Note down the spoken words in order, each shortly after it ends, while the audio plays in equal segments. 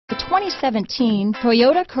2017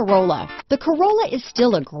 Toyota Corolla. The Corolla is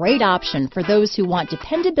still a great option for those who want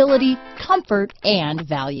dependability, comfort, and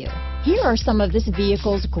value. Here are some of this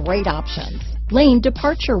vehicle's great options: lane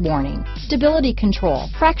departure warning, stability control,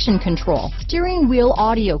 traction control, steering wheel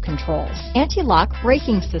audio controls, anti-lock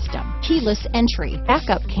braking system, keyless entry,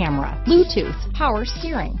 backup camera, Bluetooth, power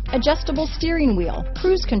steering, adjustable steering wheel,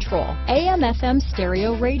 cruise control, AM/FM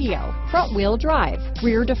stereo radio, front wheel drive,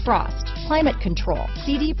 rear defrost, climate control,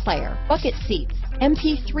 CD player, bucket seats,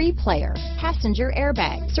 MP3 player, passenger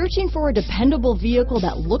airbag. Searching for a dependable vehicle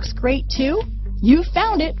that looks great too? You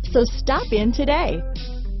found it, so stop in today.